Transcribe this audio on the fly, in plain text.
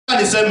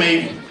Niseme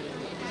hivi,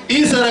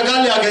 hii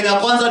serikali ya Kenya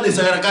Kwanza ni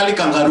serikali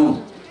kangaroo.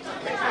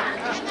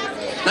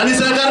 Na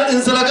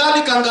ni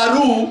serikali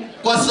kangaroo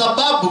kwa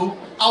sababu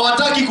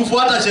hawataki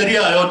kufuata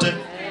sheria yote.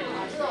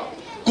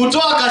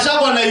 Kutoa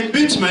Gachagua na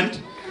impeachment,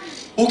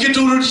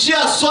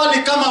 ukiturudishia swali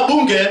kama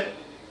bunge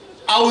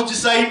au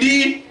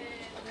jisaidii,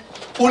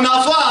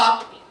 unafaa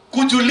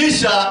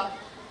kujulisha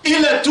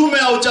ile tume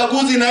ya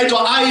uchaguzi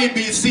inaitwa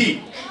IEBC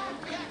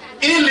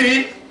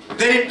ili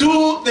they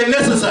do the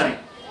necessary.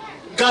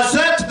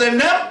 Gazette the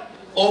name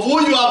of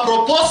who you are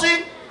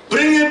proposing,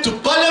 bring it to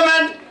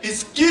parliament,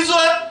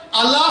 isikizwe,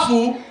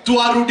 alafu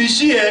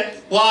tuwarudishie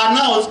wa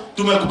announce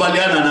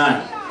tumekubaliana naye.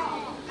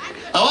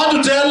 I want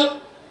to tell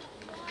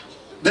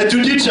the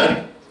judiciary,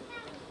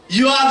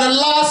 you are the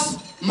last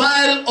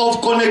mile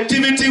of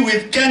connectivity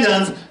with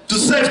Kenyans to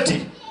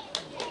safety.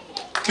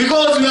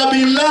 Because we have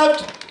been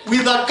left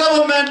with a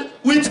government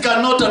which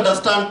cannot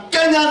understand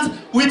Kenyans,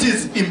 which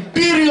is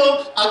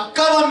imperial, a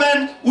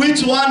government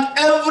which wants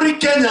every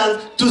Kenyan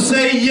to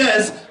say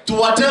yes to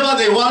whatever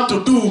they want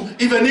to do,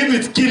 even if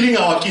it's killing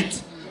our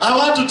kids. I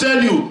want to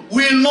tell you,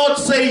 we will not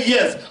say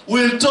yes.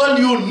 We'll tell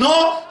you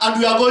no, and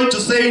we are going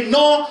to say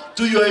no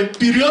to your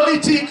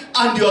imperiality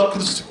and your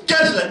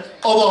crucifixion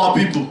of our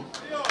people.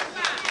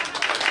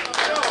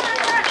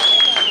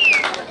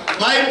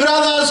 My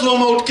brothers from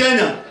Mount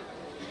Kenya,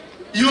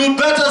 you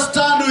better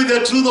stand with the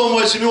truth of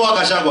Mheshimiwa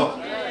Gachagua.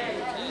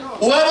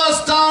 Whoever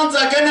stands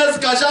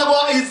against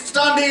Gachagua is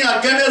standing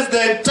against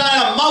the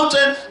entire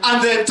mountain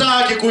and the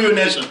entire Kikuyu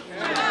nation.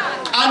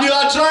 And you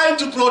are trying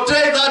to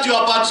protect that you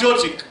are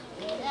patriotic.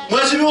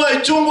 Mheshimiwa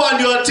Ichung'wah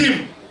and your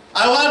team,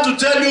 I want to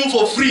tell you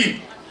for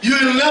free, you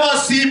will never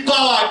see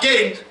power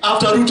again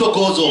after Ruto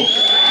goes home.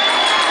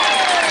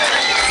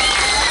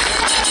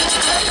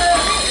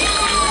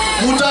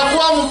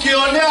 Mutakuwa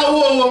mkionea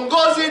huo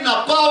uongozi na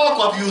power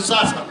kwa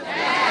viusasa.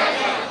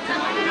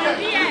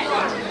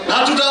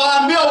 Na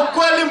tutawaambia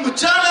ukweli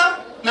mchana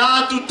na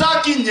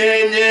hatutaki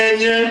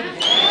nyenyenye.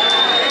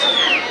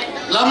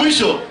 La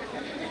mwisho,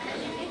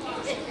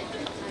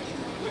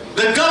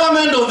 the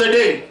government of the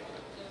day,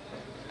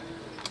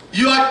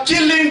 you are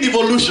killing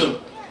devolution.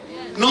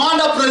 No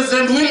wonder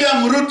President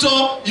William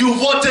Ruto, you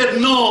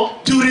voted no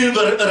during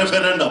the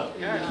referendum.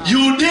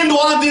 You didn't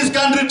want this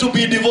country to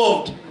be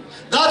devolved.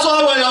 That's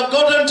why when you have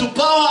gotten to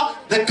power,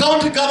 the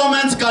county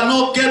governments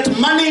cannot get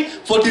money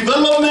for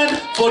development,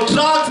 for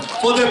drugs,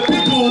 for the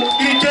people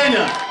in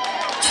Kenya.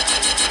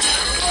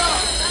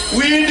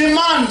 We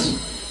demand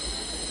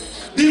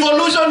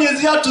devolution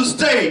is here to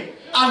stay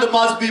and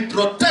must be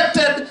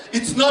protected.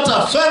 It's not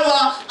a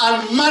favor,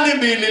 and money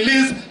be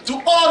released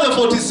to all the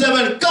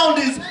 47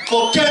 counties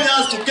for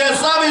Kenyans to get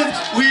service.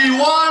 We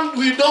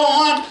don't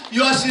want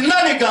your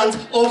shenanigans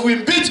of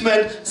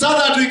impeachment so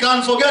that we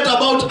can forget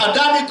about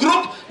Adani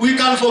Group, we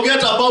can forget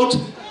about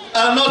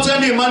not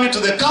sending money to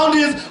the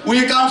counties,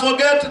 we can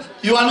forget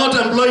you are not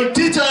employing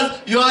teachers,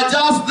 you are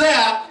just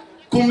there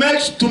to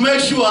make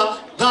sure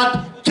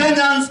that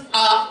Kenyans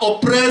are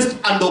oppressed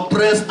and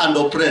oppressed and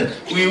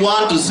oppressed. We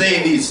want to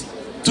say this,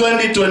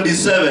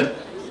 2027,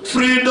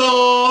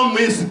 freedom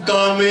is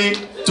coming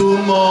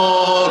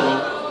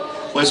tomorrow.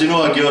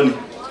 Mheshimiwa Kioni,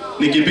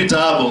 nikipita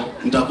hapo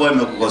nitakuwa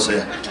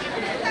nimekukosea.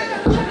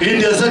 Hii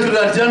ndio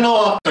Secretary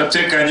General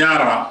tateka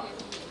nyara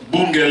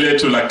bunge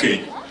letu la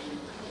Kenya.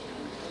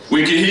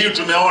 Wiki hii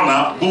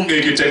tumeona bunge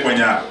ikitekwa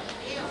nyara.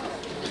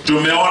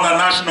 Tumeona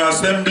National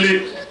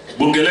Assembly,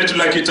 bunge letu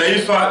la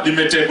kitaifa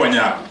limetekwa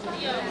nyara.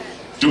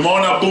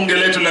 Tumeona bunge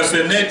letu la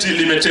Seneti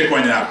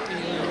limetekwa nyara.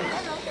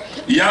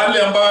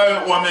 Yale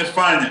ambayo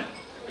wamefanya,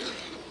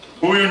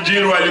 huyu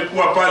Njiru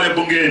alikuwa pale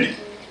bungeni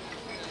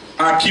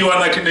akiwa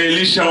na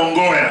Kinelisha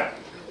Ongoya,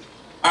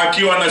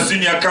 akiwa na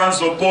Senior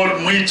Counsel Paul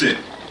Mwite.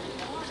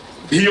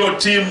 Hiyo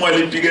timu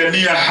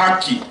walipigania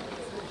haki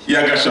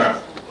ya Gachagua.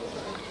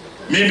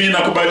 Mimi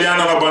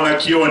nakubaliana na Bwana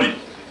Kioni.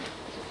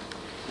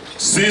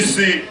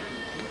 Sisi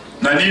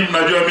na ninyi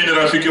mnajua mimi ni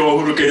rafiki wa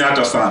Uhuru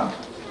Kenyatta sana.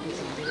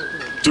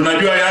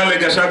 Tunajua yale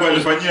Gachagua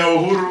alifanyia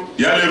Uhuru,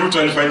 yale Ruto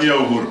alifanyia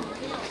Uhuru.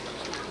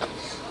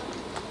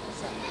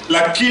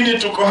 Lakini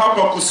tuko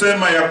hapa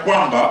kusema ya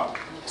kwamba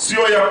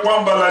sio ya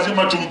kwamba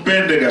lazima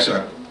tumpende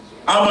Gachagua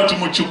ama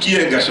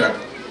tumchukie Gachagua.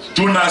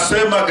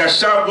 Tunasema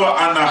Gachagua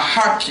ana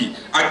haki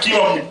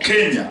akiwa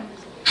Mkenya.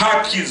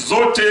 Haki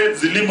zote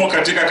zilimo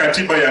katika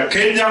katiba ya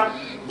Kenya.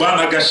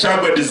 Bwana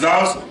Gachagua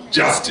deserves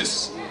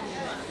justice.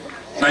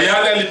 Na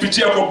yale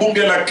alipitia kwa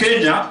bunge la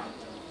Kenya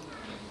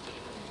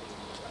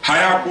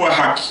hayakuwa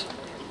haki.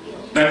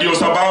 Na ndio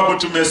sababu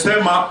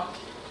tumesema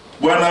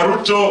Bwana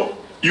Ruto,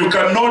 you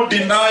cannot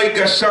deny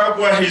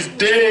Gachagua his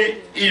day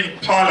in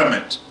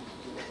parliament.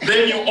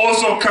 Then you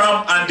also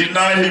come and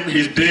deny him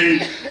his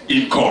day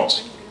in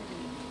court.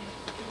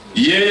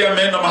 Yeye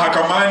ameenda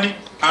mahakamani,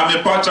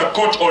 amepata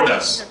court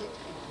orders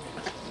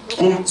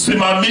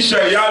kumsimamisha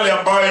yale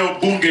ambayo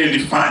bunge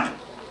ilifanya.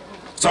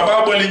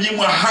 Sababu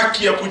alinyimwa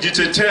haki ya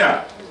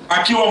kujitetea.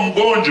 Akiwa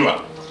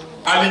mgonjwa,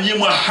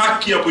 alinyimwa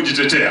haki ya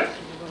kujitetea.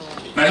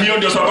 Na hiyo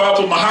ndio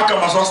sababu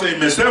mahakama sasa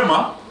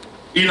imesema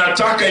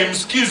inataka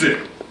imsikize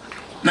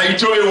na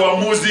itoe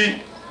uamuzi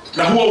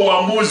na huo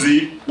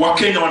uamuzi wa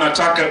Kenya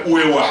wanataka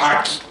uwe wa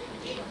haki.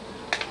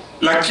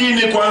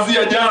 Lakini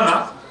kuanzia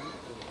jana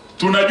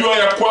tunajua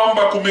ya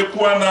kwamba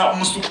kumekuwa na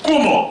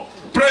msukumo,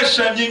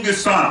 pressure nyingi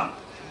sana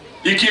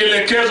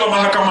ikielekezwa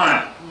mahakamani.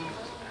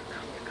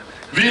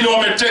 Vile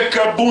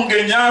wameteka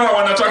bunge nyara,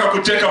 wanataka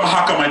kuteka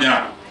mahakama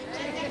nyara.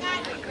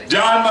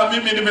 Jana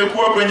mimi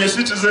nimekuwa kwenye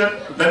Citizen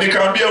na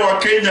nikaambia wa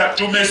Kenya,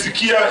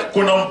 tumesikia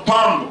kuna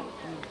mpango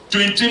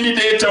to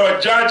intimidate our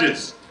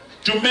judges,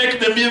 to make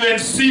them even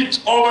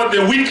sit over the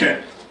weekend.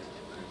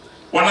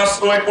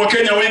 Wa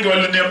Kenya wengi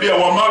waliniambia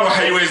Wamalwa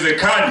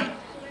haiwezekani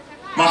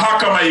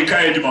mahakama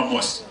ikae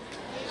Jumamosi.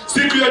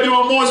 Siku ya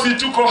Jumamosi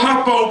tuko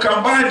hapa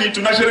Ukambani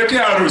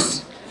tunasherehekea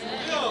harusi.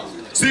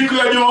 Siku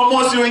ya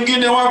Jumamosi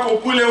wengine wako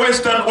kule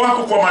Western,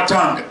 wako kwa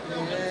matanga.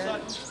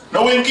 Na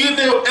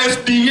wengine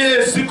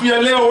SDA siku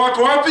ya leo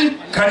wako wapi?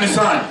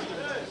 Kanisani.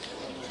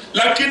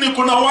 Lakini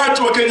kuna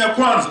watu wa Kenya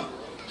Kwanza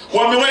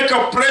wameweka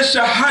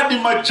pressure hadi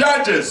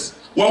majudges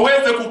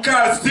waweze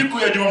kukaa siku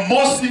ya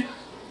Jumamosi,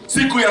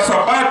 siku ya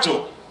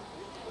Sabato.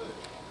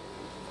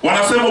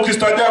 Wanasema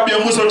ukistaajabu ya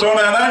Musa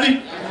utaona ya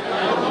nani?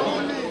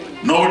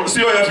 No,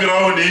 sio ya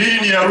Firauni, hii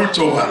ni ya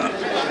Ruto bwana.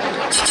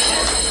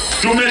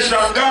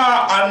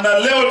 Tumeshangaa na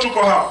leo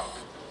tuko hapa.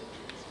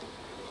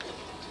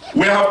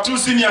 We have two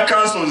senior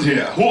counsels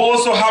here who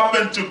also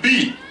happen to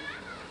be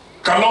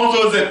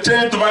Kalonzo is the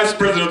 10th Vice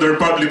President of the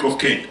Republic of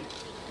Kenya.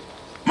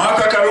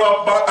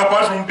 Karua,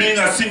 apart from being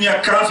a senior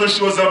counsel,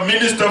 she was a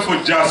Minister for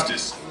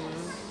Justice.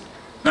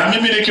 Na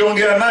mimi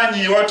nikiongea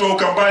nanyi watu wa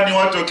Ukambani,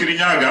 watu wa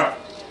Kirinyaga,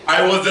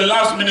 I was the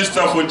last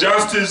Minister for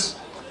Justice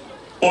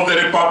of the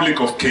Republic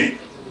of Kenya.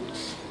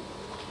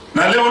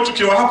 Na leo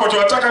tukiwa hapa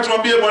tunataka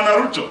tuambie Bwana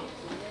Ruto,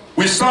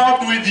 we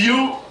served with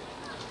you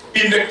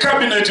in the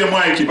cabinet ya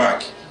Mwai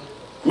Kibaki.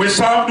 We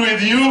served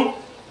with you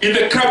in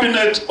the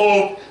cabinet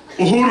of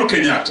Uhuru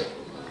Kenyatta.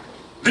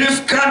 This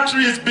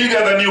country is bigger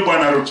than you,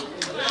 Bwana Ruto.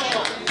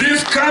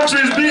 This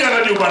country is bigger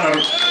than you, Bwana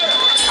Ruto.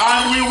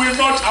 And we will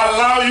not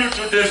allow you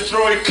to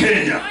destroy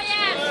Kenya.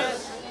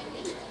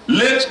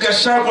 Let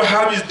Gachagua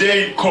have his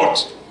day in court.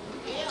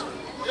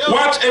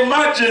 What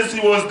emergency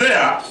was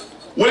there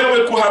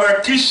wewe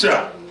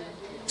kuharakisha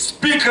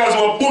speakers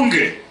wa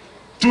bunge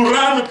to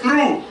run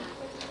through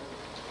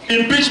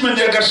impeachment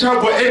ya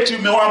Gachagua? Eti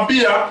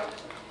umewaambia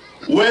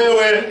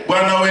wewe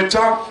Bwana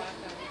Weta,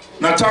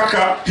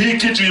 nataka hii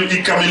kitu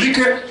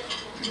ikamilike,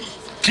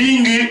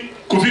 Kingi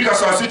kufika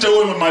saa 6 wewe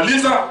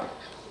umemaliza,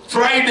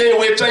 Friday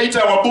Weta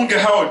ita wabunge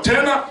hao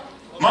tena,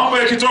 mambo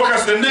yakitoka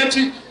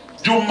seneti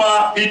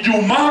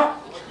Ijumaa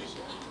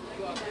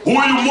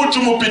huyu mtu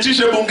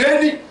mupitishe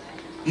bungeni,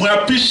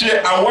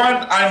 muapishe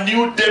a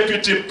new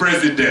deputy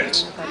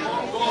president.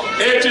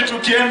 Eti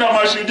tukienda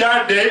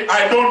Mashujaa Day,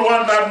 I don't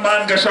want that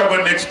man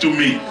Gachagua next to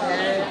me.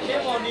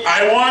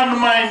 I want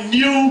my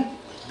new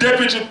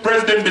deputy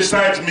president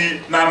besides me,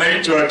 na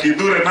anaitwa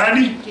Kidhure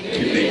nani?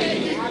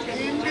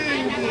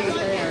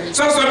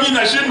 Sasa mimi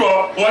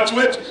nashindwa watu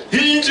wetu.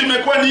 Hii nchi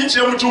imekuwa ni nchi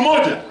ya mtu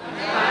mmoja.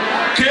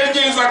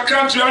 Kenya is a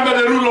country under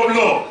the rule of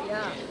law.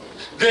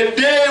 The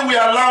day we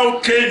allow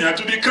Kenya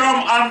to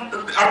become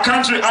a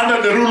country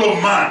under the rule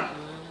of man,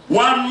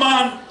 one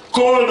man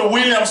called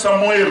William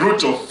Samoei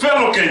Ruto,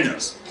 fellow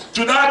Kenyans,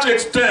 to that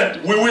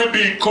extent we will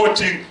be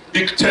courting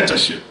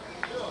dictatorship.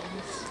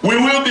 We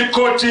will be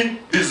courting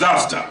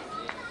disaster.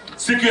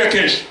 Siku ya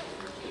kesho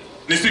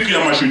ni siku ya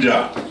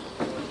mashujaa.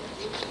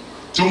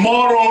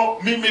 Tomorrow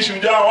mimi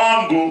shujaa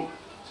wangu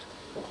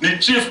ni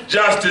Chief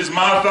Justice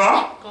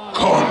Martha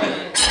Koome.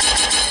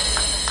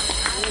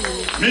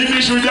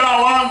 Mimi shujaa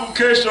wangu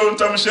kesho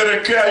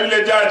nitamsherekea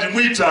yule jaji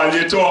Mwita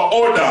aliyetoa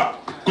order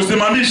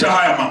kusimamisha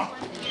haya mambo.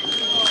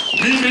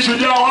 Mimi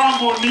shujaa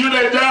wangu ni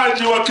yule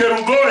jaji wa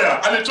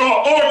Kerugoya alitoa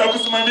order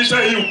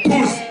kusimamisha hii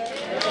upuzi.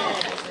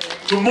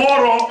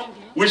 Tomorrow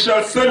we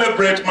shall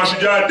celebrate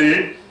Mashujaa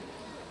Day.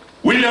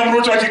 William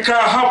Ruto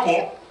akikaa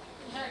hapo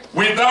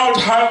without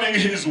having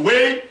his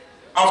way,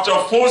 after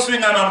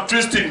forcing and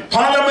untwisting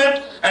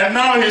parliament, and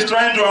now he's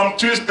trying to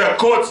untwist the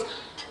courts.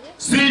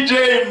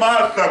 CJ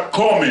Martha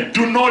Koome,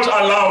 do not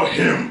allow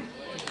him.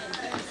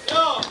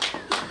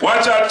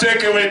 Wacha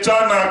ateke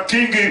Wetana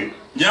Kingi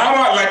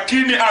nyara,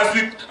 lakini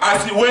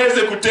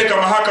asiweze kuteka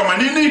mahakama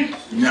nini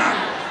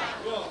nyara.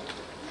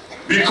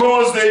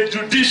 Because the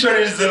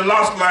judiciary is the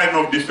last line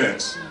of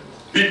defense.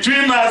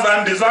 Between us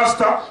and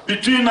disaster,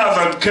 between us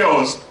and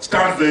chaos,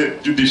 stands the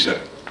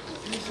judiciary.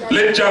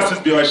 Let justice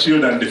be our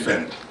shield and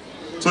defend.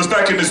 So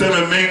sitaki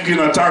niseme mengi,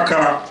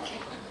 nataka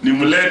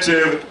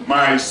nimlete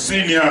my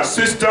senior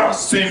sister,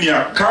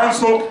 senior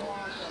counsel,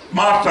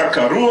 Martha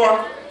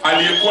Karua,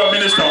 aliyekuwa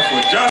Minister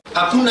for Justice.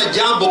 Hakuna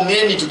jambo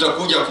ngeni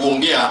tutakuja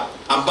kuongea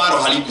ambalo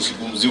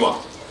halikuzungumziwa.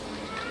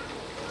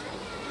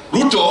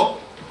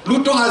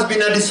 Ruto has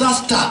been a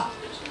disaster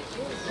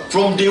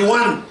from day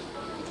one.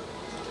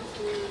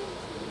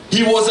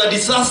 He was a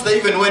disaster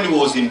even when he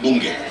was in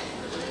bunge.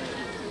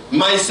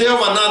 Myself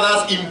and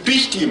others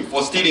impeached him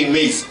for stealing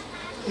maize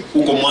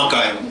huko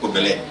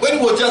mbele, when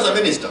he was just a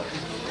minister.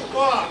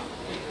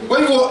 Kwa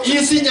hivyo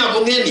hii si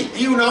jambo ngeni.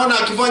 Hii unaona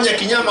akifanya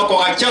kinyama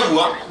kwa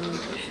Gachagua,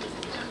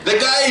 The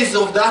guy is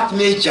of that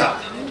nature.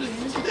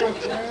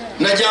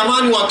 Na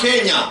jamani wa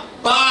Kenya,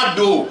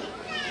 bado.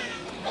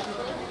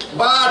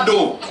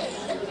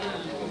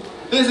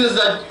 This is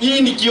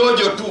hii ni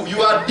kiojo tu.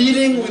 You are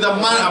dealing with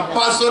a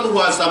person who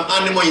has some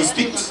animal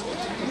instincts.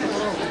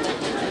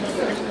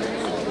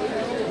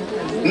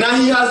 Na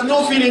he has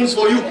no feelings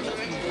for you.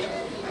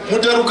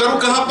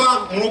 Mutarukaruka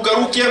hapa,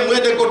 mrukaruke,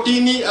 mwende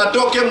kotini,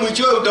 atoke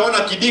mwishowe utaona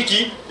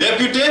Kidiki,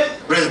 deputy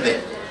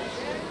president.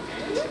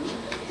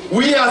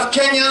 We as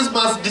Kenyans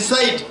must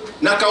decide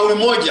na kauli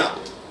moja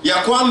ya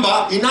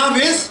kwamba enough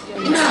is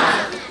enough.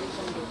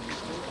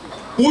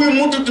 Huyu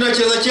mtu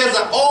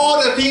tunacheza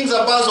all the things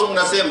ambazo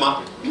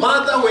mnasema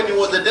mother when he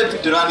was the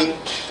deputy running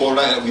for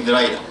with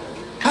Raila.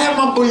 Haya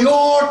mambo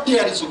yote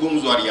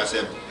yalisugumzwa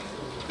aliyasema.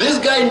 This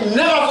guy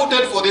never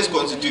voted for this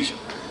constitution.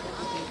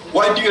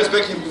 Why do you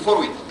expect him to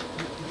follow it?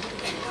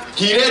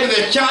 He led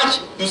the church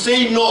to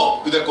say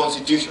no to the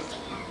constitution.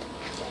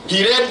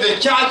 He led the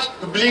church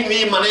to bring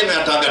me maneno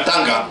ya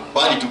tanga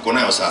bali tuko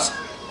nayo sasa.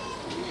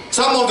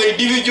 Some of the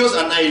individuals,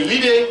 and I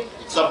really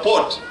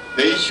support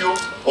the issue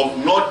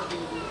of not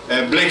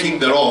breaking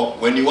the law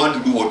when you want to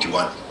do what you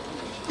want.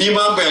 Hii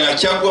mambo ya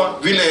Gachagua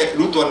vile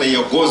Ruto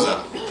anaiongoza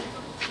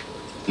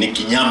ni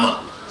kinyama.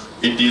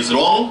 It is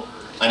wrong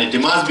and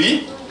it must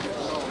be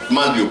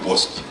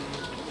opposed.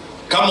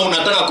 Kama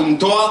unataka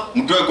kumtoa,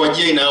 mtoe kwa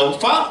njia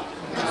inayofaa.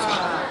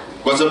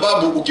 Kwa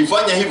sababu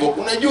ukifanya hivyo,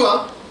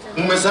 unajua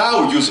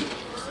mmesahau juzi.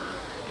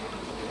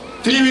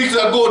 3 weeks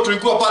ago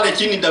tulikuwa pale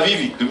chini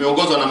Davivi,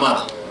 tumeongozwa na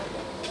mother.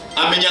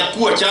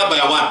 Amenyakua chamba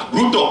ya watu.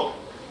 Ruto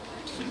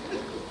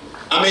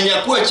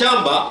amenyakua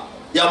chamba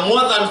ya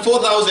more than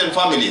 4,000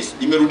 families.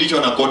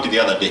 Imerudishwa na court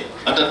the other day.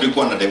 Hata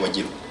tulikuwa na daiwa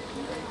jibu.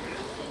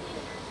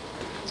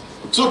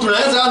 So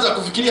tunaweza anza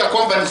kufikiria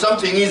kwamba ni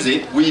something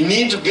easy. We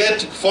need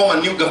to form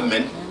a new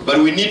government, but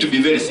we need to be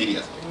very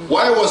serious.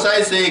 Why was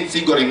I saying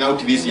singling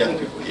out these young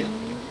people here?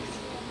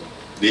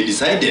 They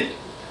decided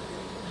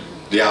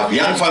they have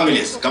young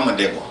families, kama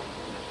ndego,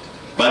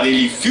 but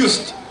they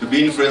refused to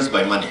be influenced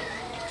by money.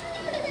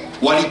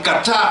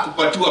 Walikataa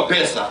kupatiwa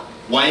pesa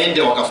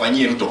waende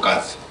wakafanyie Ruto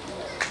kazi.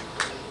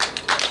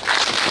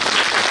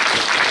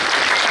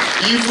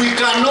 If we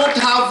cannot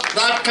have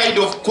that kind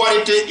of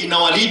quality in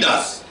our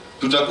leaders,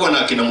 tutakuwa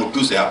na kina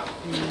Mutuse hapa.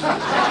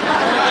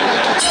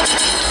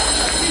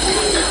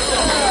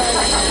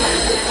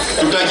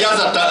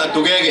 Tutajaza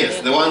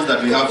tugeges, the ones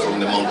that we have from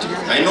the mountain.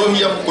 I know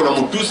here kuna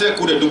Mutuse,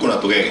 kule tu kuna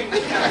tugege.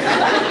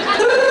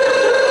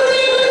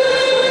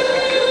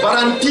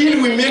 But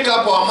until we make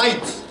up our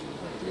minds,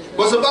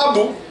 kwa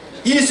sababu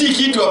hii si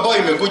kitu ambayo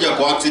imekuja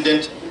kwa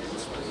accident.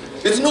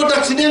 It's not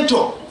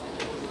accidental.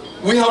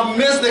 We have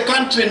messed the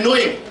country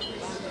knowing.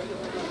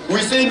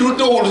 We said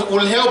Ruto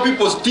will help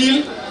people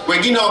steal.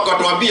 Wengine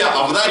wakatuambia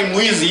afadhali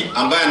mwizi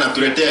ambaye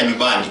anatuletea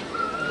nyumbani.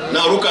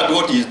 Now look at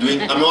what he is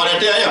doing.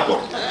 Amewaletea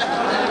airport.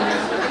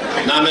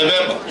 Na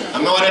amebeba.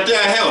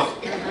 Amewaletea health.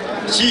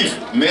 Chief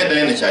made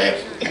NHIF.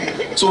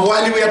 So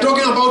while we are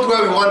talking about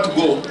where we want to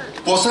go,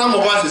 for some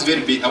of us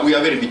we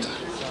are very bitter.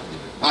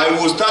 I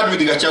will start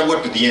with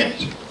Gachagua to the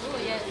end.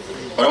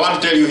 But I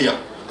want to tell you here,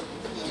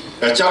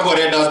 Gachagua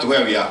led us to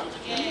where we are.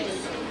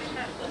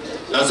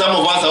 And some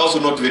of us are also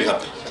not very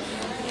happy.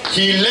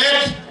 He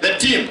led the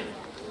team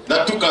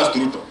that took us to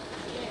Ruto.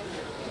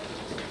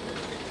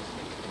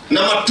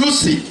 Na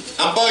matusi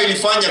ambayo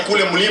ilifanya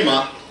kule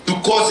mlima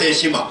tukose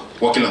heshima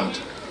kwa kila mtu.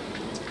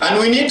 And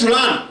we need to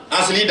learn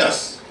as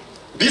leaders.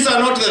 These are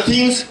not the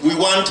things we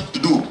want to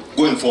do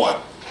going forward.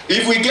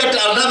 If we get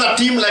another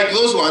team like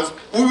those ones,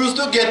 we will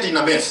still get in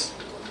a mess.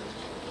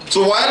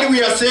 So while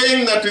we are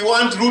saying that we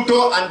want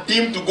Ruto and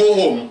team to go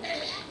home,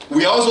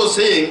 we are also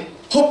saying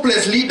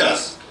hopeless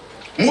leaders.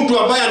 Mtu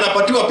ambaye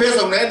anapatiwa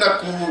pesa unaenda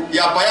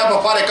kuyapa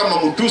pale kama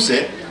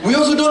Mutuse, we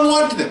also don't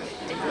want them.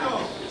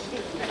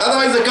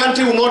 Otherwise the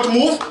country will not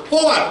move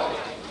forward.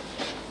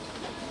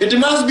 It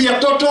must be a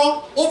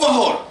total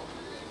overhaul.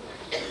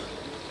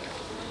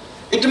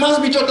 It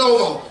must be total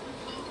overhaul.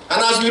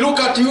 And as we look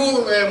at you,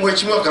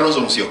 Mheshimiwa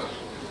Kalonzo Musyoka,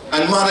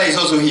 and mother is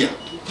also here.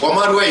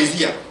 Wamalwa is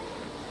here.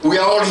 We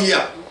are all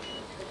here.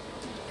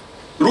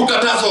 Look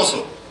at us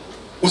also.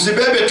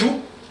 Usibebe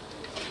tu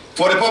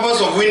for the purpose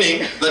of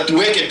winning that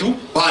tuweke tu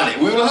pale.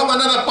 We will have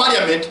another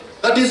parliament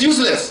that is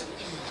useless.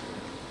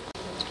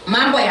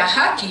 Mambo ya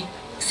haki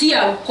si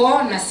ya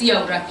ukoo na si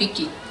ya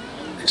urafiki.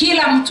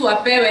 Kila mtu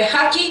apewe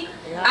haki,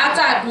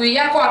 hata adui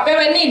yako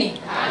apewe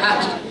nini?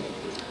 Haki.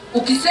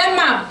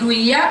 Ukisema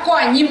adui yako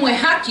anyimwe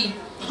haki,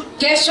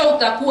 kesho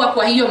utakuwa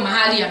kwa hiyo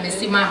mahali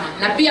amesimama.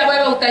 Na pia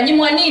wewe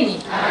utanyimwa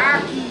nini?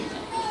 Haki.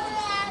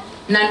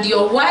 Na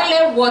ndio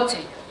wale wote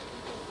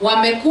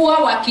wamekuwa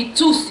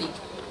wakitusi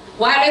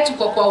wale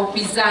tuko kwa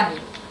upinzani,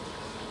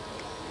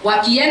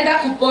 wakienda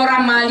kupora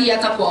mali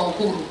hata kwa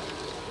uhuru.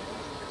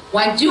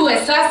 Wajue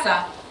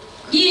sasa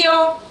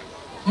hiyo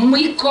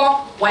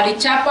mwiko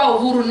walichapa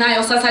uhuru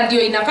nayo sasa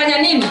ndio inafanya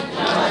nini?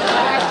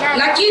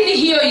 Lakini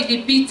hiyo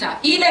ilipita.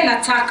 Ile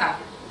nataka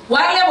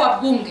wale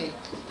wabunge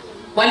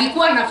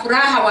walikuwa na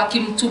furaha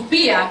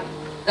wakimtupia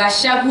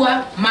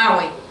Gachagua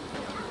mawe.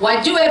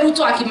 wajue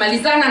Ruto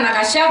akimalizana na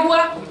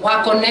Gachagua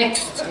wako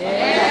next.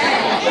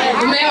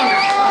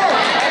 Umeona?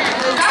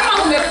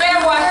 Kama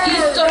umepewa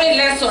history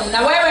lesson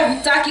na wewe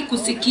hutaki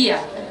kusikia,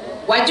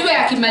 wajue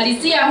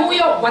akimalizia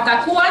huyo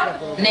watakuwa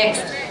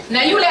next.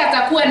 Na yule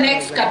atakuwa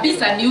next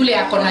kabisa ni yule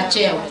ako na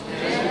cheo.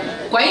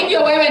 Kwa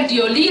hivyo wewe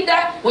ndio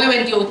leader, wewe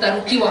ndio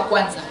utarukiwa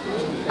kwanza.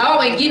 Hao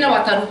wengine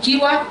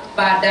watarukiwa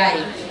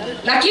baadaye.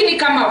 Lakini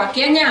kama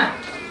Wakenya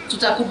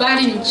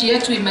tutakubali nchi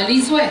yetu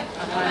imalizwe?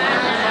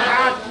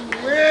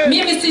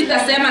 Mimi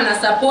sitasema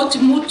na support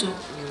mtu,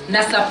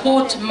 na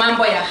support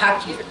mambo ya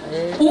haki.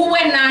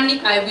 Uwe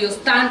nani, I will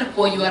stand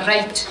for your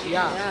right.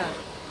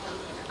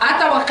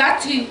 Hata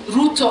wakati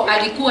Ruto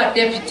alikuwa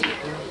deputy,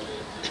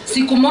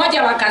 siku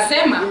moja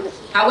wakasema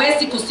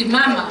hawezi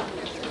kusimama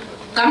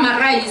kama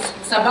rais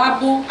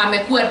sababu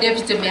amekuwa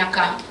deputy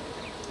miaka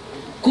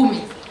 10.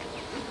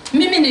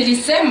 Mimi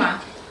nilisema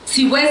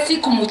siwezi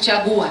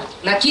kumchagua,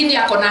 lakini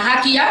ako na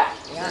haki ya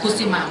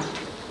kusimama.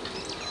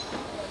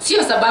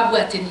 Sio sababu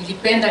ati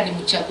nilipenda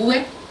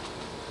nimchague.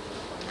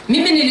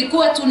 Mimi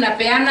nilikuwa tu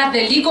napeana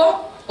the legal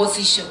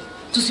position.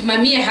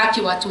 Tusimamie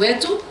haki watu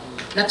wetu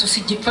na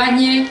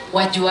tusijifanye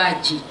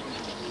wajuaji.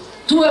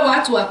 Tuwe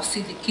watu wa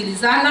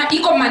kusikilizana.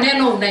 Iko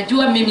maneno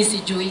unajua mimi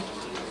sijui,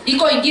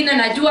 iko ingine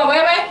najua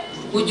wewe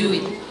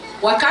hujui.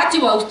 Wakati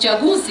wa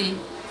uchaguzi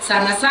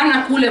sana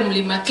sana kule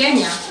Mlima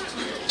Kenya,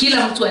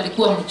 kila mtu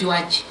alikuwa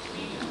mjuaji.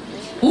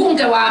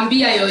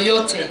 Ungewaambia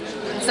yoyote.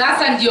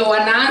 Sasa ndio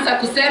wanaanza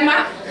kusema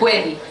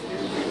kweli.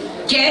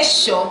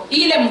 Kesho,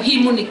 ile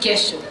muhimu ni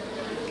kesho.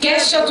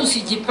 Kesho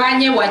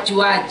tusijifanye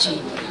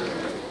wajuaji.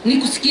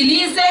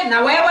 Nikusikilize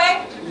na wewe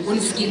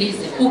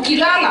unisikilize.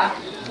 Ukilala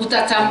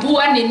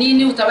utatambua ni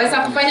nini utaweza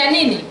kufanya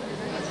nini?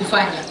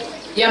 Kufanya.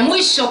 Ya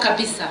mwisho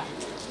kabisa.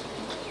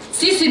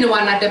 Sisi ni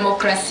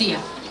wanademokrasia.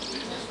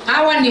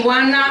 Hawa ni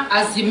wana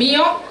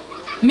Azimio,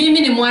 mimi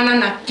ni mwana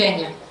na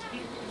Kenya.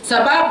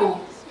 Sababu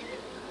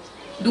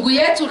ndugu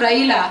yetu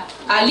Raila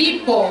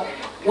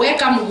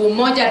alipoweka mguu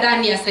mmoja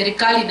ndani ya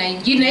serikali na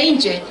ingine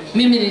nje,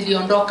 mimi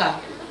niliondoka.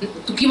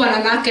 Tukiwa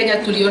na Kenya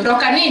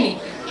tuliondoka nini?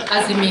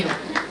 Azimio.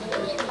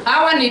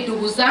 Hawa ni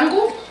ndugu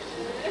zangu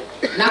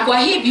na kwa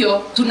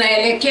hivyo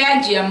tunaelekea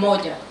njia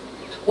moja.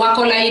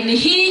 Wako laini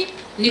hii,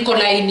 niko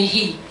laini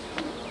hii.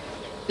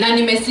 Na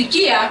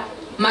nimesikia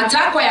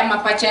matakwa ya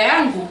mapacha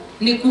yangu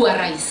ni kuwa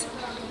rais.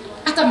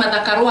 Hata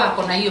Karua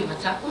ako na hiyo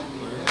matakwa.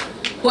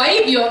 Kwa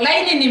hivyo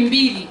laini ni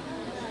mbili.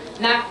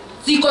 Na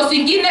ziko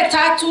zingine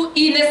 3,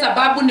 4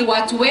 sababu ni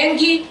watu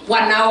wengi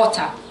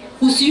wanaota.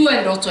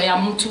 Usiwe ndoto ya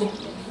mtu.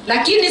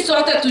 Lakini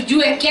sote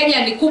tujue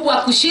Kenya ni kubwa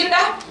kushinda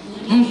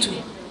mtu.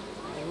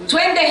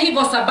 Twende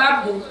hivyo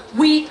sababu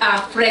we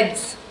are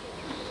friends.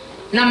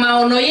 Na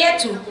maono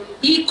yetu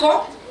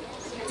iko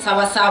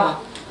sawa sawa.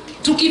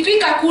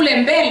 Tukifika kule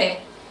mbele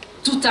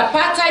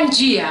tutapata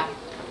njia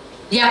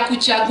ya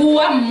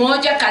kuchagua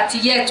mmoja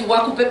kati yetu wa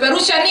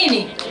kupeperusha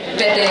nini?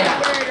 Bendera.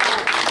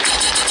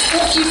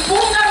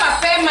 Ukifunga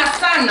mapema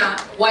sana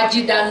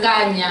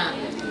wajidanganya.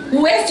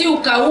 Huwezi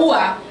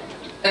ukaua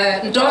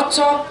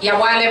ndoto ya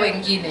wale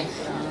wengine.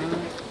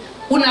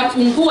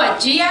 Unafungua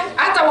njia.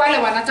 Hata wale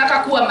wanataka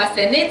kuwa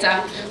maseneta,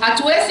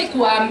 hatuwezi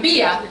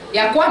kuwaambia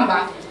ya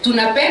kwamba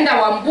tunapenda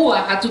Wambua,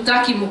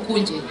 hatutaki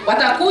Mkunje.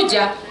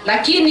 Watakuja,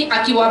 lakini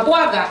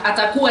akiwabwaga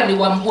atakuwa ni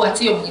Wambua,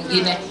 sio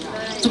mwingine.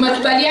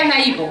 Tumekubaliana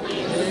hivyo.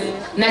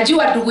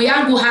 Najua ndugu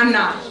yangu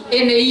hana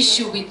any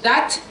issue with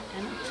that.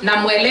 Na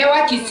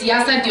mwelewa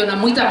kisiasa, ndio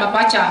namuita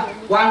mapacha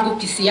wangu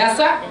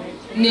kisiasa.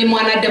 Ni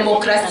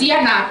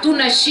mwanademokrasia na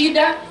hatuna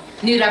shida,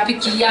 ni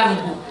rafiki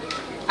yangu.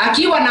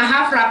 Akiwa na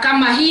hafla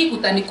kama hii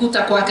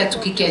utanikuta kwake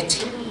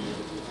tukiketi.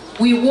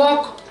 We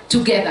walk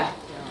together.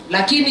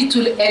 Lakini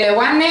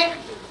tuelewane.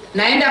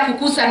 Naenda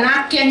kukusa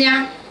na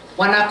Kenya,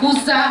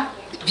 wanakusa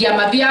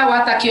vyama vyao.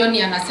 Hata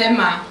Kioni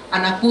anasema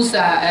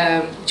anakusa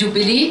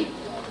Jubilee.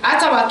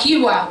 Hata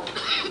wakiwa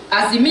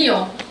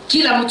Azimio,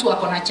 kila mtu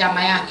ako na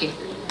chama yake.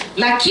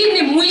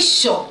 Lakini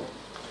mwisho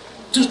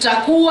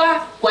tutakuwa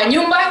kwa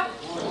nyumba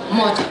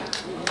moja.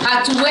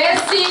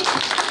 Hatuwezi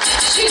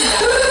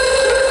shinda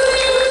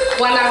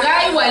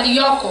walaghai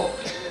walioko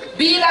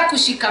bila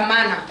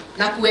kushikamana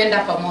na kuenda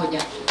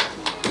pamoja.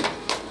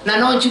 Na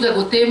nonjuge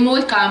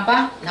gutemwe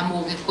kamba na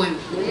Mugikuyu.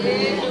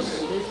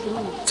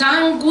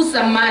 Tangu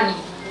zamani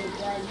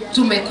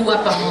tumekuwa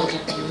pamoja.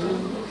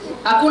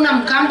 Hakuna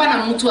Mkamba na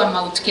mtu wa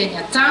Mount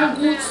Kenya.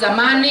 Tangu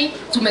zamani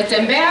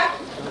tumetembea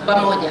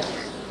pamoja.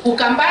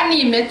 Ukambani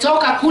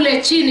imetoka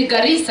kule chini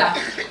Garissa,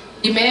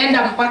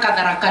 imeenda mpaka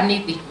Tharaka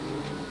Nithi.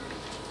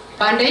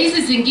 Pande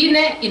hizi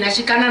zingine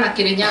inashikana na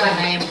Kirinyaga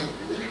na Embu.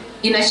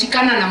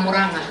 Inashikana na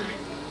Murang'a.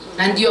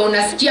 Na ndio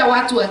unasikia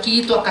watu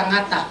wakiitwa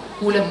Kang'ata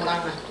kule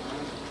Murang'a.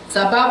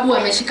 Sababu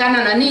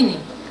wameshikana na nini?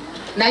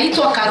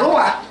 Naitwa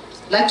Karua,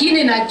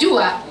 lakini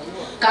najua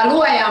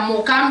Karua ya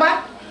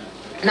Mukamba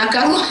na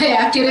Karua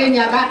ya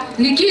Kirinyaga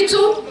ni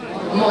kitu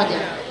moja.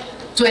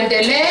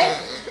 Tuendelee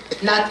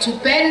na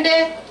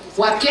tupende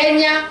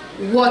Wakenya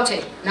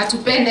wote na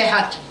tupende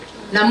haki.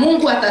 Na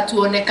Mungu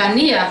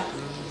atatuonekania,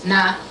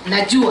 na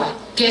najua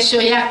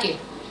kesho yake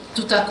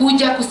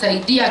tutakuja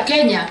kusaidia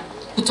Kenya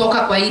kutoka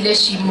kwa ile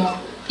shimo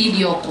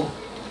iliyoko.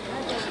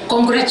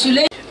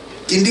 Congratulations.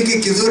 Kindiki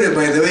Kithure,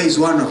 by the way, is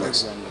one of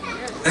us.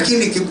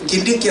 Lakini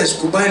Kindiki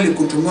asikubali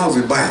kutumiwa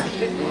vibaya.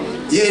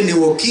 Yeye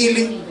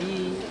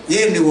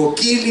ni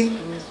wakili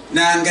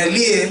na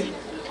angalie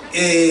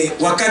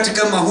wakati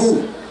kama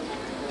huu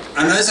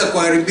anaweza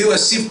kuharibiwa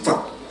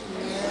sifa.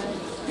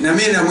 Na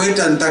mimi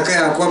namuita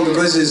nitakaya kwa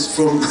because it's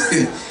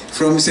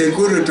from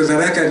Sekuru to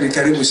Tharaka ni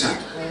karibu sana.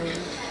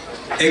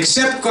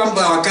 Except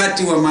kwamba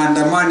wakati wa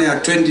maandamano ya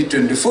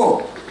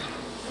 2024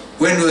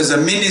 when he was a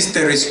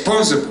minister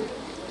responsible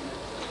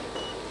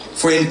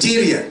for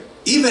interior,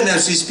 even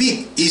as we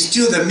speak, he's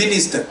still the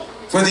minister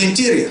for the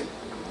interior.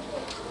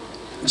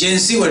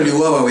 Jensi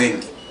waliuawa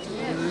wengi.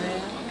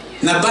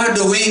 Na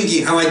bado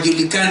wengi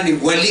hawajulikani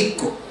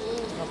waliko.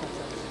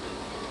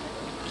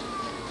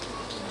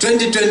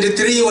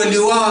 2023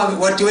 waliuawa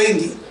watu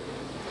wengi.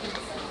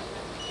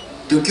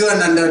 Tukiwa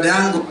na dada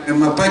yangu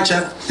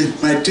mapacha,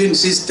 my twin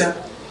sister,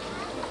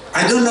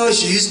 I don't know,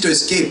 she used to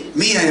escape.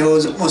 Me, I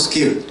was almost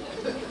killed.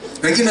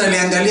 Lakini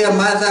waliangalia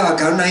mother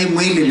wakaona hii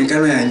mwili ni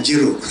kama ya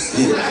Njiru.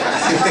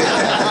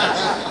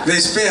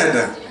 They spared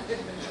her.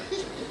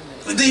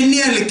 They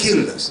nearly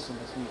killed us.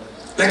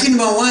 Lakini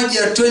mauaji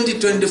ya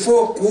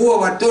 2024 kuua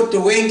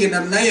watoto wengi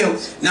namna hiyo,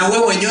 na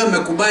wewe wenyewe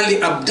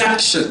umekubali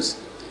abductions.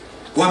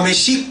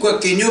 Wameshikwa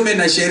kinyume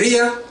na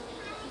sheria,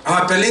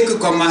 hawapeleki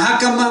kwa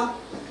mahakama,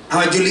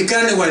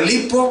 hawajulikani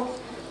walipo.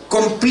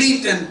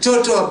 Complete and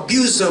total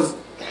abuse of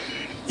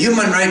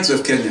human rights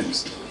of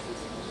Kenyans.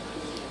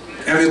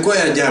 Yamekuwa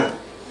ya ajabu.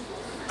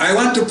 I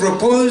want to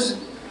propose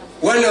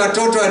wale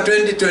watoto wa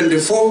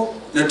 2024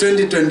 na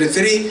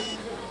 2023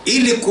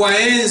 ili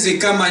kuwaenzi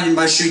kama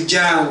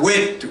mashujaa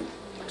wetu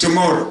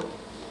tomorrow.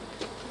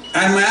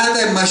 And my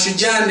other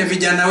mashujaa ni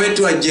vijana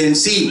wetu wa Gen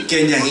Z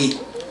Kenya hii.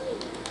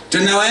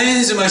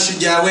 Tunawaenzi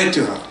mashujaa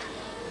wetu hao.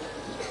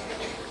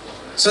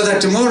 So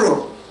that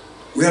tomorrow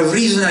we have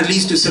reason at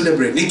least to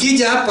celebrate.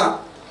 Nikija hapa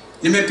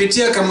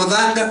nimepitia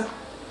Kamudhanga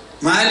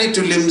mahali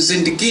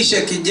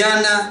tulimzindikisha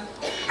kijana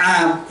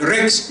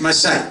Rex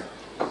Masai.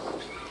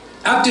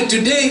 Up to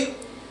today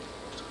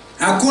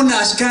hakuna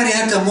askari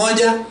hata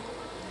moja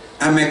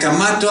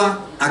amekamatwa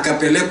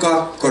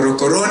akapelekwa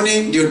korokoroni,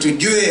 ndio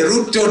tujue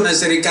Ruto na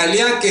serikali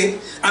yake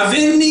have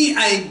any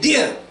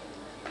idea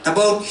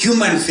about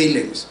human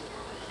feelings.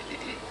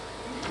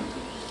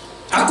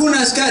 Hakuna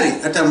askari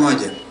hata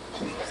moja.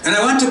 And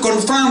I want to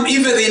confirm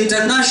even the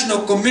international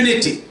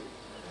community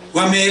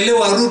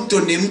wameelewa Ruto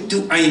ni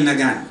mtu aina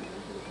gani.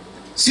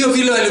 Sio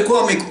vile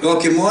walikuwa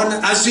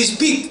wakimuona. As we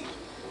speak,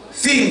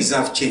 things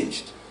have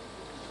changed.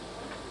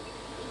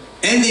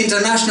 And the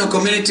international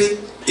community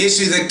is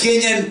with the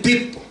Kenyan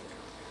people.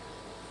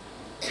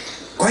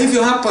 Kwa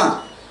hivyo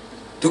hapa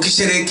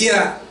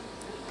tukisherehekea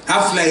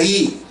hafla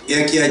hii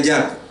ya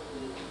kiajabu,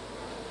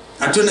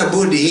 hatuna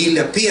budi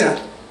hila pia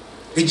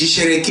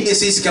tujisherehekee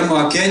sisi kama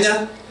wa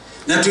Kenya,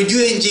 na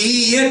tujue nchi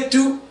hii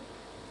yetu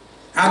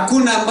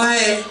hakuna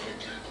ambaye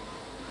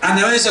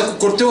anaweza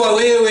kukutoa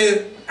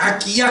wewe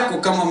haki yako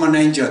kama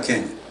mwananchi wa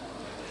Kenya,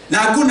 na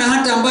hakuna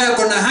hata ambaye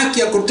akona haki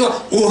ya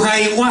kutoa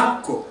uhai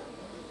wako.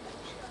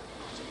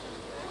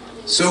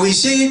 So we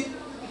say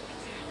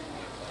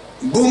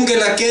bunge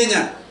la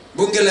Kenya,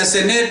 bunge la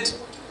Senate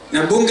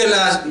na bunge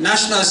la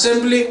National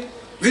Assembly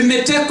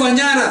vimetekwa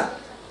nyara.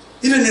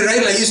 Even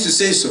Raila used to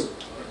say so.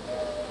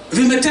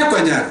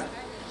 Vimetekwa nyara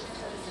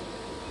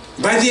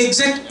by the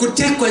exec,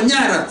 kutekwa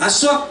nyara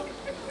aswa.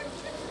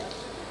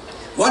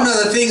 One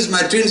of the things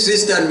my twin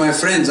sister and my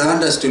friends I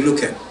want us to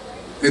look at,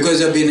 because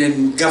they've been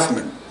in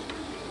government,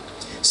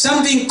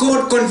 something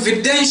called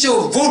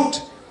confidential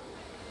vote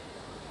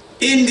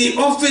in the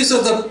office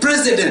of the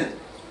president.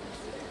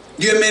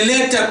 Ndio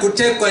imeleta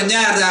kutekwa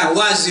nyara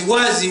wazi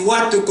wazi,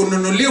 watu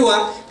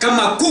kununuliwa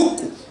kama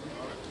kuku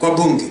kwa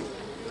bunge.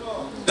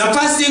 The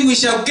first thing we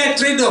shall get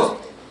rid of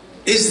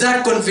is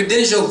that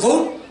confidential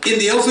vote in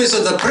the office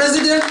of the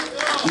president.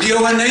 Ndio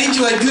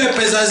wananchi wajue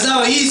pesa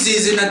zao hizi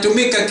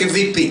zinatumika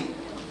kivipi.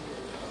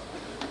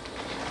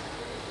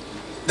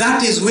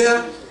 That is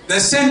where the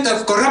center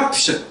of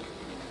corruption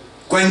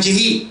kwa nchi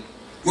hii.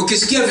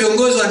 Mkisikia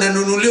viongozi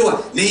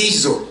wananunuliwa ni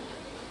hizo.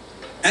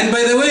 And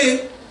by the way,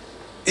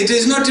 it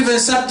is not even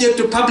subject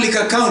to public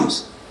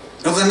accounts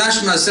of the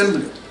National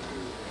Assembly.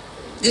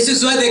 This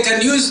is why they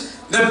can use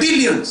the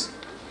billions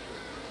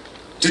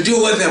to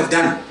do what they have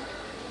done.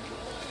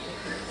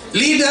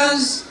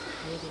 Leaders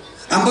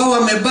ambao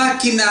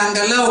wamebaki na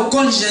angalau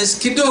conscience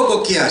kidogo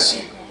kiasi,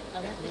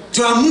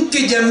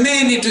 tuamke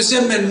jameni,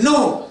 tuseme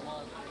no.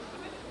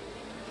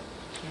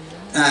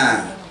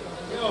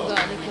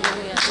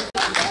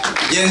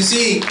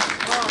 Jensi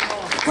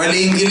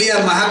waliingilia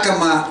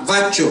mahakama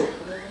vacho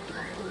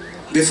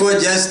before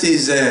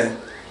Justice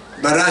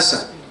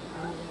Barasa.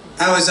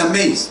 I was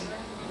amazed.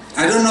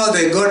 I don't know,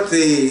 they got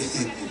the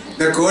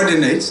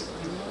coordinates.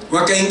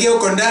 Wakaingia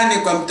huko ndani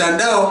kwa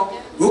mtandao,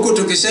 huku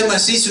tukisema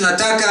sisi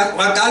tunataka,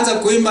 wakaanza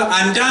kuimba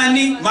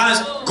andani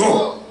must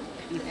go.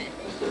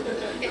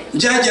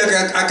 Jaji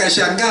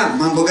akashangaa,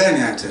 mambo gani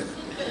hata?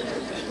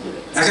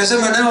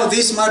 Akasema now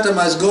this matter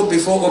must go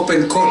before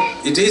open court.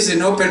 It is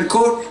in open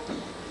court.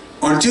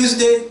 On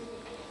Tuesday,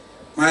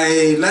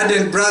 my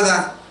laden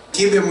brother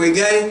Kibe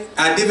Mwigai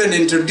had even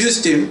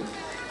introduced him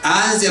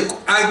as a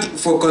argue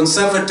for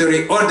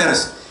conservatory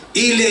orders.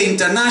 Ile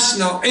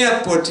international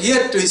airport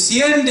yetu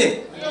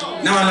isiende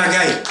na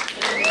walagai.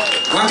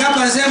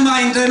 Wangapa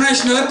sema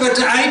international airport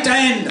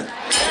haitaenda.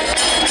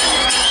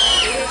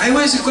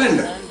 Haiwezi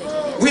kwenda.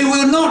 We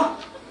will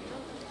not.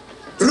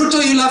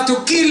 Ruto, you'll have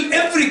to kill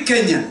every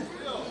Kenyan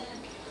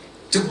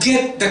to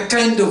get the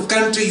kind of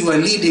country you are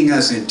leading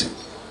us into.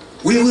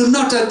 We will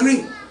not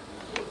agree.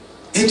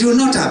 It will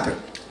not happen.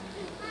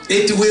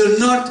 It will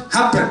not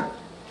happen.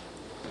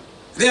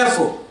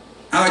 Therefore,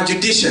 our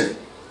judiciary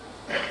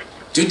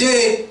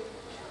today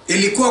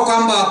ilikuwa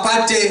kwamba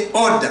wapate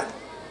order.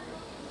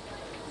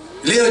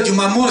 Leo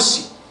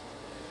Jumamosi,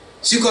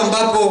 siku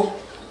ambapo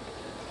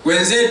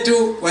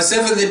wenzetu wa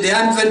Seventh Day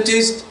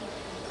Adventist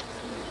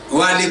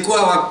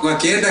walikuwa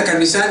wakienda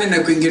kanisani na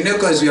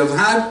kwingineko, as we have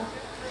heard,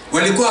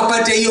 walikuwa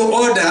wapate hiyo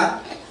order,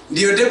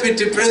 ndio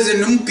deputy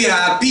president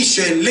mpya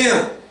apishwe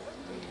leo.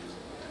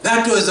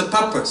 That was the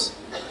purpose.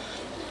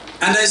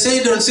 And I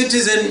said on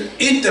Citizen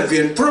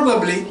interview, and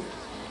probably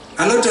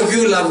a lot of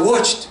you will have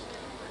watched,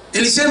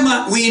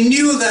 ilisema we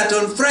knew that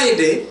on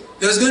Friday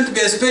there was going to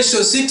be a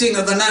special sitting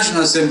of the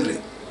National Assembly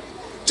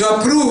to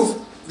approve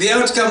the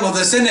outcome of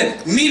the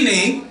Senate,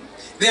 meaning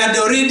they had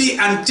already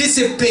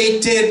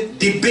anticipated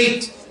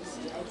debate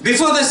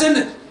before the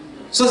Senate.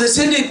 So the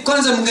Senate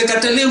kwanza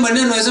mngekatalia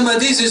maneno yasema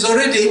this is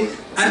already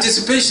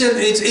anticipation,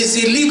 it's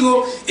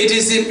illegal, it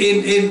is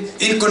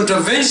in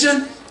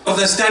contravention of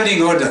the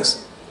standing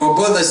orders of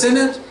both the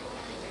Senate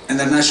and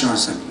the National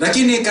Assembly.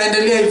 Lakini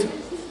ikaendelea hivyo.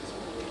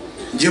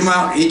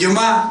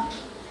 Ijumaa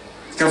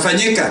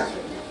kafanyika.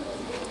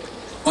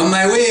 On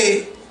my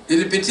way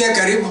nilipitia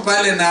karibu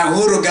pale na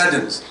Uhuru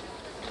Gardens.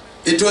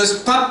 It was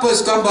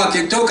purpose kwamba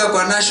wakitoka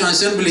kwa National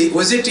Assembly,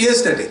 was it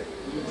yesterday?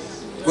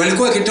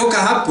 Walikuwa wakitoka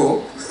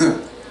hapo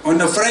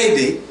on a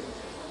Friday,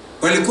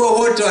 walikuwa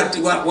wote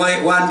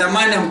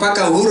waandamane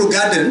mpaka Uhuru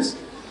Gardens,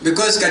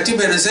 because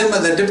katiba inasema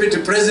the deputy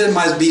president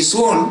must be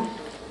sworn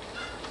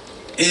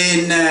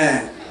in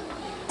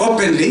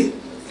openly.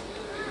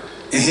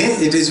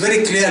 It is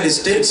very clearly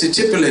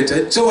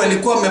stipulated. So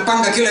walikuwa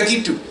wamepanga kila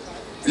kitu.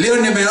 Leo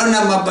nimeona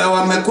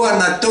wamekuwa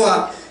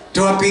natoa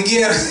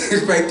tuwapigia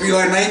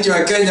wananchi wa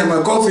Kenya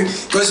makofi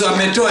because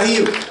wametoa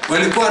hiyo.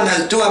 Walikuwa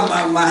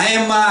wanatoa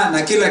mahema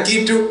na kila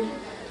kitu,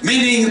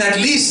 meaning that at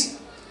least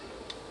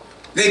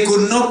they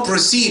could not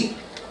proceed.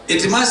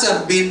 It must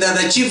have been that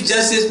the Chief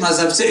Justice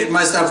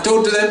must have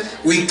told them,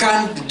 we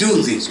can't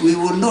do this. We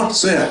will not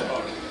swear.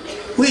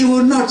 We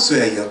will not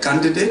swear your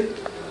candidate.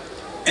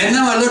 And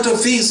now a lot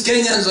of things,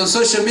 Kenyans on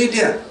social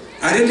media,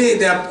 are really,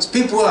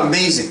 people are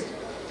amazing.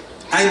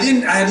 I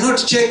had not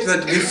checked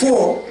that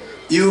before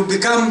you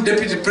become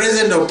deputy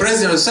president or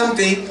president or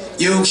something,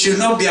 you should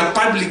not be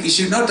you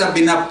should not have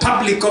been a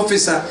public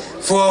officer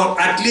for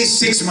at least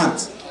 6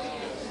 months.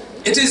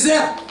 It is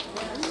there.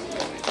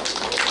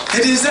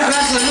 It is there,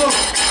 that's the law.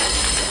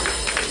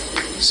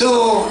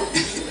 So,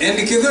 and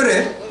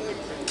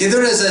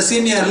Kidure is a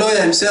senior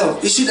lawyer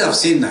himself. He should have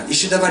seen that. He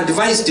should have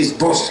advised his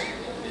boss.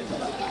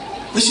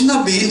 We should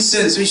not be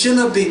incensed. We should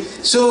not be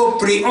so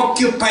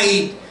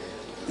preoccupied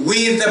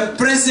with the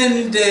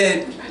present,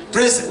 the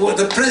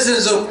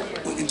presence of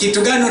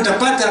kitu gani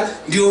utapata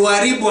ndio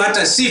uharibu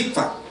hata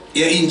sifa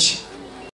ya nchi.